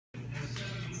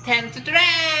แทนจุดแร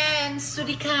นสวัส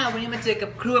ดีค่ะวันนี้มาเจอกั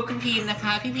บครัวคุณพีมนะค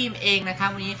ะพี่พีมเองนะคะ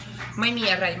วันนี้ไม่มี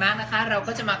อะไรมากนะคะเรา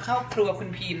ก็จะมาเข้าครัวคุณ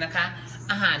พีมนะคะ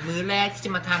อาหารมื้อแรกที่จ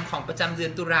ะมาทำของประจำเดือ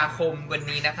นตุลาคมวัน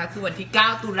นี้นะคะคือวันที่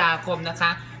9ตุลาคมนะคะ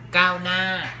9หน้า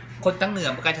คนตั้งเหนือ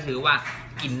ก็จะถือว่า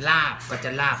กินลาบก็จ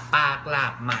ะลาบปากลา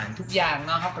บหมานทุกอย่างเ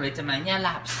นาะเขาก็เลยจะมาเนี่ยล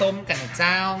าบส้มกันนะเ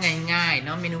จ้าง่ายๆเน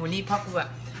าะเมนูนี้พ่อครัว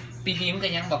ปีพิมก็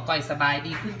ยังบอกก่อยสบาย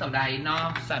ดีขึ้นต่อใดเนาะ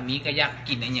สามีก็อยาก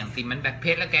กินอะไรอย่างตีมันแบบเพ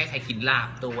ชรแล้วแกใครกินลาบ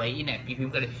ตัวไว้เนี่ยปีพิม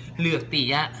ก็เลยเลือกตี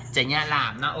อะจะเนี่ยลา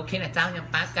บเนาะโอเคนะเจ้ายัง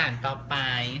ป้ากันต่อไป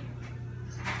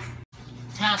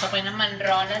ถ้าต่อไปน้ำมัน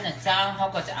ร้อนแล้วนะเจ้าเขา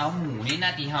ก็จะเอาหมูนี่หน้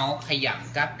าที่เขาขย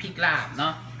ำกับพริกลาบเนา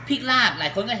ะพริกลาบหลา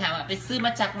ยคนก็ถามว่าไปซื้อม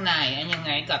าจากไหนอันยังไ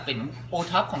งก็เป็นโอ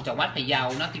ท็อปของจังหวัดพะเยา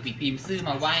เนาะที่ปีพิมซื้อ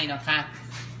มาไว้เนาะค่ะ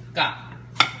ก็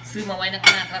ซื้อมาไว้นัก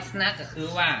ลักษณะก็คือ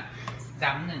ว่าจ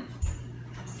ำหนึ่ง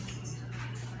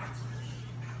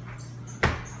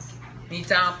นี่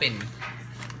เจ้าเป็น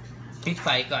ปิดไฟ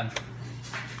ก่อน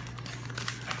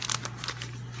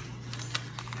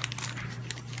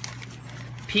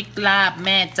พริกลาบแ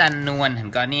ม่จันนวลเห็น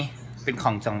ก่อนนี่เป็นข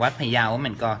องจังหวัดพะเยาเห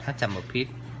มือนก็ถ้าจำบ่ผิด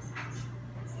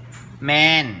แ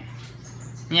ม่น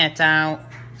เนี่ยเจ้า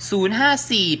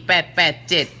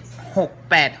054887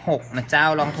 686นะเจ้า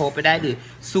ลองโทรไปได้หรือ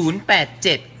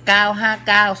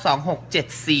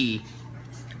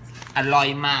0879592674อร่อย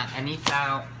มากอันนี้เจ้า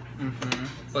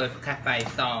เปิดคาไฟ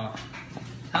ต่อ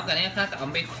เท่ากับนี้ค่ะก็เอา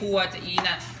ไปคั่วจะอีน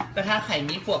ะแต่ถ้าไข่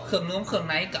มีพวกเครื่องนุ่มเครื่อง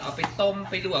ในก็เอาไปต้ม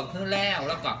ไปลวกเพื่อแล้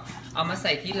วก็เอามาใ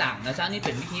ส่ที่หลังนะเจ้านี่เ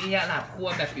ป็นวิธีที่ลาบคั่ว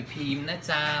แบบพิมพ์นะ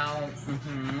เจ้า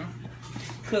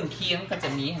เครื่องเคียงก็จะ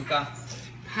มีเห็นก็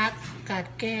ผักกาด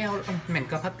แก้วเหมือน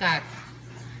กับผักกาด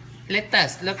เลตั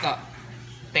สแล้วก็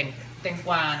แตงก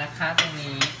วานะคะตรง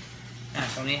นี้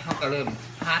ตรงนี้เขาก็เริ่ม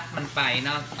พัดมันไปเน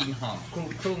าะกินหอมค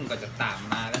รุ่งก็จะตาม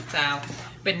มาแล้วเจ้า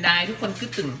เป็นได้ทุกคนคือ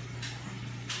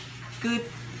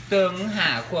ตึงหา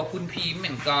ครัวคุณพีมเห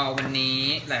มือนกอวันนี้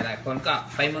หลายคนก็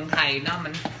ไปเมืองไทยเนาะมั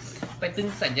นไปตึง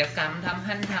สัญญกรรมทำ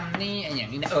หั่นทำนี่อย่า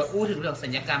งนี้นะอู้ถึงเรื่องสั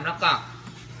ญญกรรมแล้วก็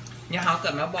เนี่ยเขาเ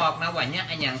กิดมาบอกนะว่าเนี่ย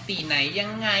อย่างตีไหนยั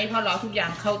งไงเพราะเราทุกอย่า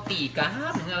งเข้าตีกับ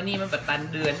เงานี่มันแบบตัน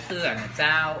เดือนเตือนเ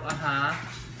จ้าฮะ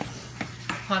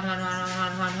ฮอ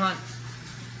น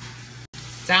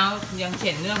เจ้ายังเ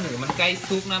ข็นเนื้อหมูมันใกล้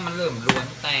ซุกนะมันเริ่มล้วน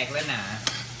แตกแล้วนะ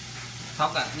เขา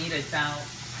กับนี่เลยเจ้า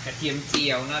กระเทียมเจี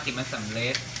ยวเนาะที่มันสำเร็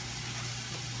จ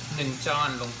1 ช้อน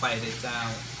ลงไปเลยเจ้า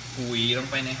กุยลง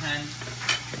ไปในหั่น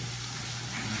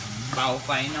เบาไฟ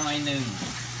น้อยหนึ่ง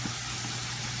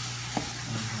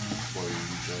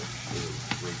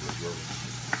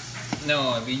No,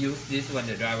 we use this one,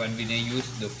 the dry one. We don't use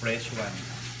the fresh one.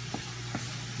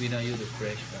 We don't use the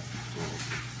fresh one.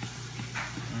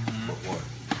 But why?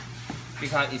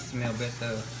 Because it smells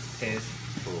better, taste.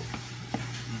 Oh.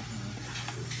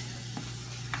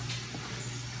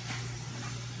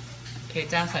 เค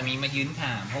เจ้าสามีมายืนถ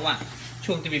ามเพราะว่า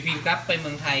ช่วงจะไปพิมพ์กลับไปเมื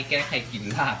องไทยแกไข่กิน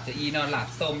ลาบจะอีนอนลาบ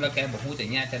ส้มแล้วแกบอกพูดแต่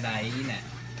เนี่ยจะได้นี่แหละ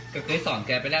ก็เคยสอนแ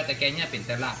กไปแล้วแต่แกเนี่ยเป็นแ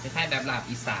ต่ลาบคล้ายๆแบบลาบ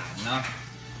อีสานเนาะ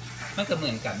มันก็เห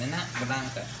มือนกันนะบาง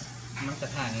แต่มันจะ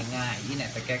ทานง่ายๆนี่แหละ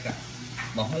แต่แกก็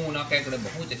บอกฮู้เนาะแกก็เลยบอ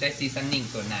กฮู้จะใช้ซีซันนิ่ง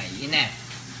ตัวไหนนี่แหละ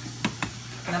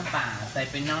น้ำป่าใส่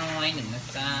ไปน้อยหนึ่งนะ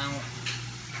เจ้า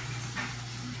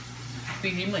ปี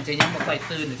นี้เหมือนจะยังบอกไป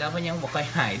ตื่นนะเจ้าเพราะยังบอกไป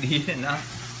หายดีเนาะ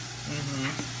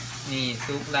นี่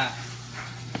ซุปละ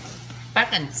ป้า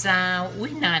กันเจ้าอุ้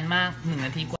ยนานมาก1 น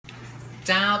าทีกว่า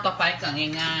เจ้าต่อไปก็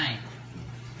ง่าย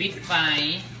ๆปิดไฟ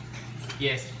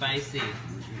yes ไฟสิ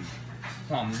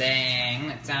หอมแดง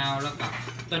นะเจ้าแล้วก็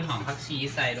ต้นหอมผักชี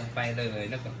ใส่ลงไปเลย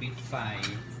แล้วก็ปิดไฟ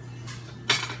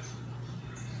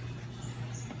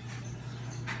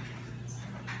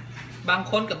บาง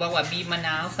คนก็บอกว่าบีบมะน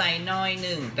าวใส่น้อยห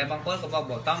นึ่งแต่บางคนก็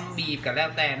บอกต้องบีบก็แล้ว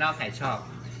แต่นอกใครชอบ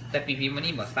แต่ปีพีวัน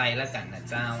นี้บอกใส่แล้วกันนะ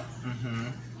เจ้า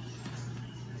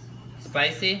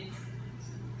spicy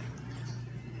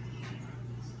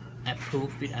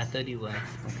approve with other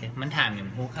device โอเคมันถามอย่าง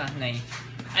ฮู้ค่ะใน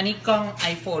อันนี้กล้อง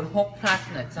iPhone 6 Plus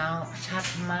นะเจ้าชัด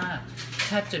มาก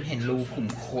ชัดจนเห็นรูขุม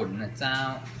ขนนะเจ้า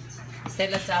เสร็จ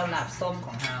แล้วเจ้าลาบส้มข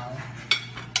องเรา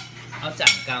เอาจา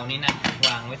นเกานี่นะว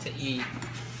างไว้จะอี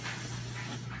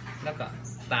แล้วก็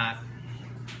ตาก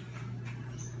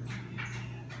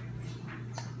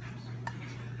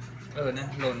นะ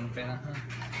หล่นไปแล้ว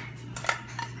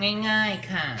ง่าย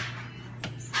ๆค่ะ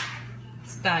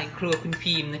สไตล์ครัวคุณ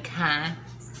พีมนะคะ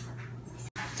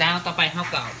เจ้าต่อไปเท่า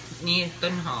กับนี่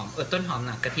ต้นหอมต้นหอมห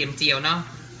นักกระเทียมเจียวเนาะ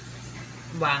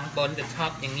วางบนเดอะท็อ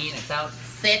ปอย่างนี้นะเจ้า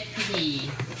เซตที่ดี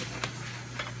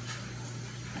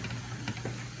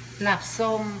หลับ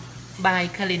ส้มบาย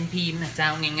คารินพีมนะเจ้า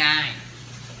ง่ายๆ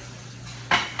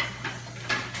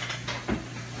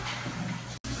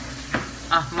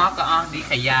มอกก็ดี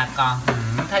ขายยาก็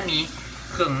ถ้ามี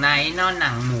เครื่องในนอนหนั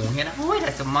งหมูเนี่ยนะโอ้ยแ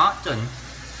ต่จะเหมาะจน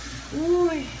อุ้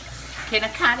ยโอเคน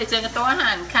ะคะเดี๋ยวเจอกันโต๊ะอาห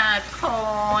ารค่ะทุกค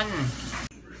น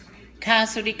ค่ะ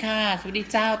สวัสดีค่ะสวัสดี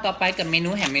เจ้าต่อไปกับเมนู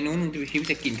แห่งเมนูหนึ่งที่พิม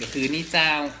จะกินก็คือนี่เจ้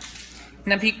า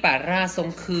น้ำพริกปลาร่าทรง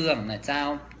เครื่องนะเจ้า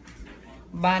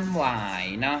บ้านหวาย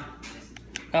เนาะ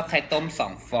ก็ไข่ต้ม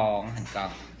2 ฟองหันก่อ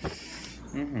น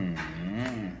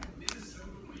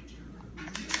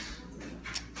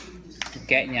แ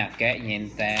กะเนี่ยแกะเย็น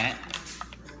แต่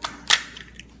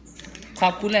ขอ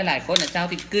บคุณหลายๆคนนะเจ้า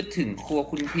ที่กึดถึงครัว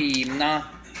คุณพีมเนาะ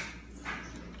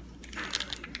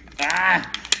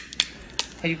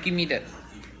พายุกิมีเด็ด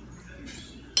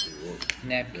แ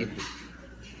นบคิด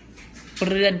เป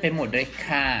ลื้อนไปหมดเลย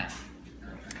ค่ะ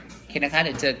โอเคนะคะเ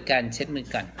ดี๋ยวเจอกันเช็ดมือ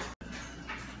ก่อน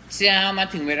เจ้ามา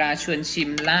ถึงเวลาชวนชิม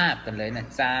ลาบกันเลยนะ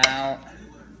เจ้า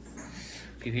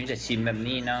พี่พิมจะชิมแบบ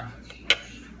นี้เนาะ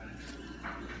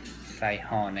ใส่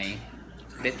ห่อใน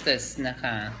เลตเตอร์นะค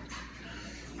ะ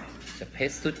จะเพ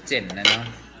สสุดเจนนะเนาะ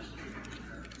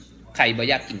ใครบ่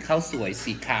อยากกินข้าวสวย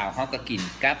สีขาวเขาก็กิน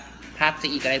กับภาพจะ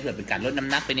อีกอะไรเผื่อเป็นการลดน้ำ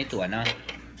หนักไปในตัวเนาะ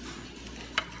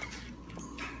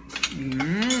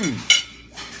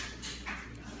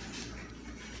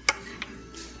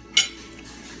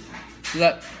เลิ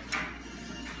ศ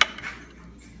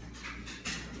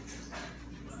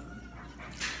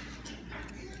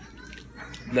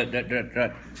เลิศเลิศเลิศเลิ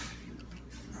ศ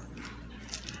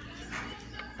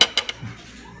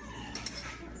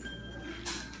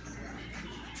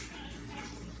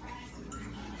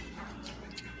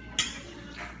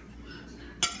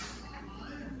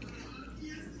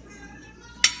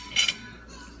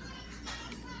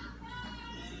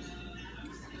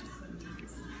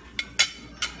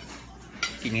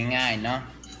กินง่ายๆเนาะ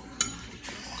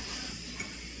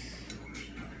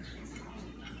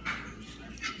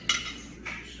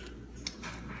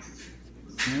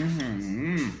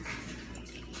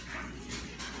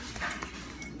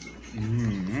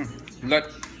เลิศ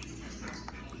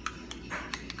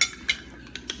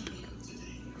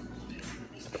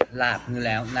ลาบมือแ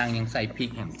ล้วนางยังใส่พริก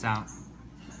แห่งเจ้า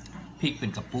พริกเป็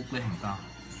นกระปุกเลยแห่งเจ้า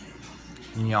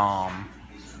ยอม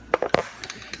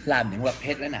ลาบหนึ่งแบบเ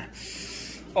ผ็ดแล้วนะ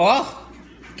โอ้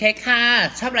แค่ค่ะ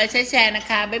ชอบไลค์แชร์นะ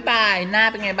คะบ๊ายบายหน้า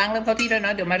เป็นไงบ้างเริ่มเข้าที่แล้วเนา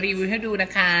ะเดี๋ยวมารีวิวให้ดูนะ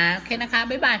คะโอเคนะคะ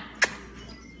บ๊ายบาย